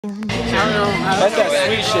That's that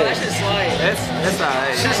sweet shit. That's just light. That's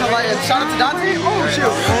alright. Shit's light. Shout out to Dante. Oh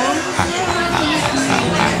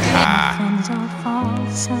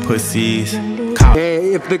shoot. Pussies.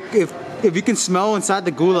 Hey, if you can smell inside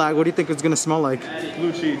the gulag, what do you think it's gonna smell like?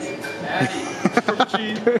 Blue cheese. Purple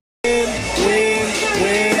cheese. Win.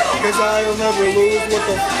 Cause I'll never lose. What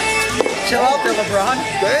the? Chill out there, LeBron.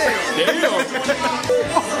 Damn.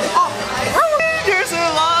 There's a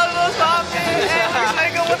lot of us popping. Hey,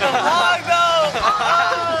 with the vlog though.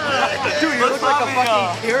 Dude, you look like a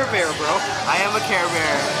fucking Care Bear, bro. I am a Care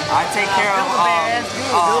Bear. I take care of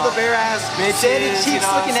Build a bear ass bitch. Daddy cheeks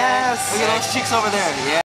looking ass. Look at those cheeks over there.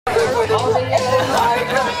 Yeah.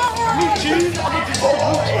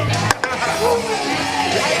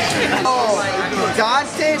 Oh,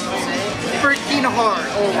 Dante freaking hard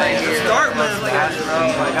over here. Start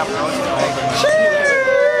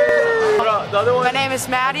My name is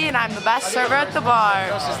Maddie and I'm the best server at the bar.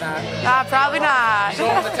 No, she's not. Nah, probably not. Show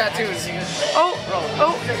them the tattoos. Oh,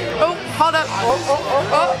 hold up.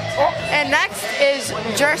 And next is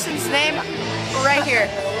Jerson's name right here.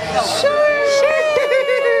 Oh, shoot.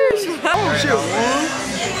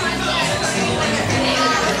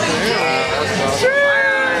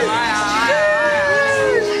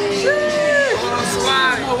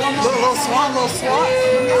 Little swan.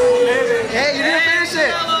 Hey, you didn't finish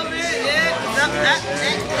it.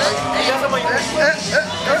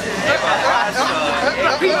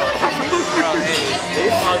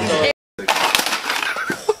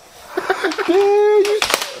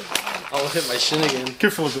 I'll hit my shin again.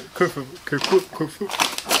 Careful with it. Careful.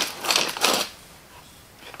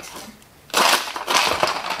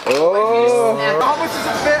 Oh. How much is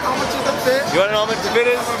a fit? You wanna know how much the fit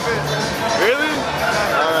is? Really?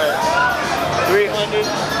 Alright. 300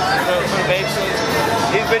 for the babe suit.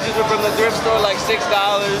 These bitches were from the thrift store like $6.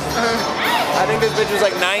 I think this bitch was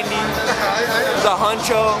like 90. It's a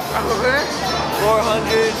huncho.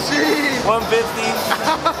 400. 150.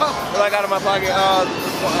 What I got in my pocket?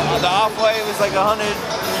 The off-white was like 100.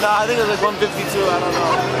 Nah, I think it was like 152. I don't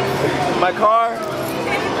know. My car.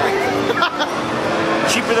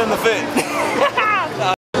 Cheaper than the fit.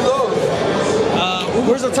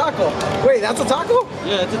 Where's the taco? Wait, that's a taco?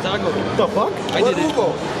 Yeah, it's a taco. What the fuck? I did it.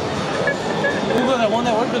 Ugo, that one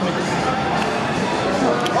that worked with me.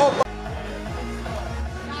 Oh.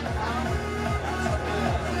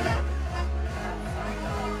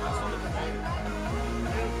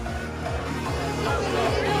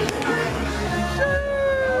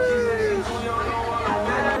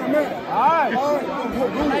 Alright.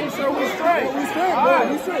 So we straight. We straight.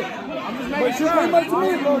 I'm just making sure. To me,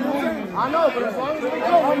 bro. I know, but as long as we go,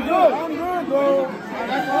 I'm good, bro.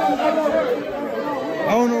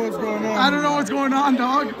 I don't know what's going on. I don't know what's going on,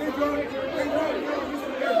 dog.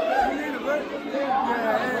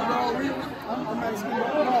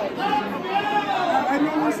 I'm I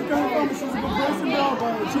know where she's coming from. She's a good person, bro,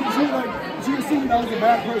 but she assumed I was a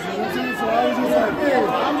bad person. You know what I'm saying? So I was just like, hey,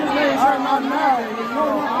 I'm just making sure I'm not now. I'm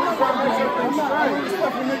not trying to make sure things straight. I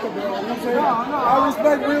respect the nigga, bro. You know what I'm saying? I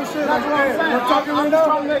respect real shit. That's what I'm saying. We're talking right now.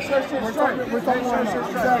 I'm trying to make sure shit's straight. We're talking right now.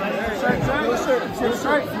 Exactly. Shit's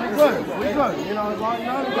straight. We good. You know, as long as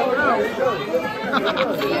you go down, we good.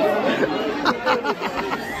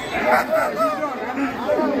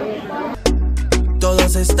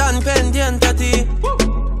 Todos están pendientes a ti,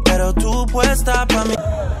 pero tú puesta pa' mí.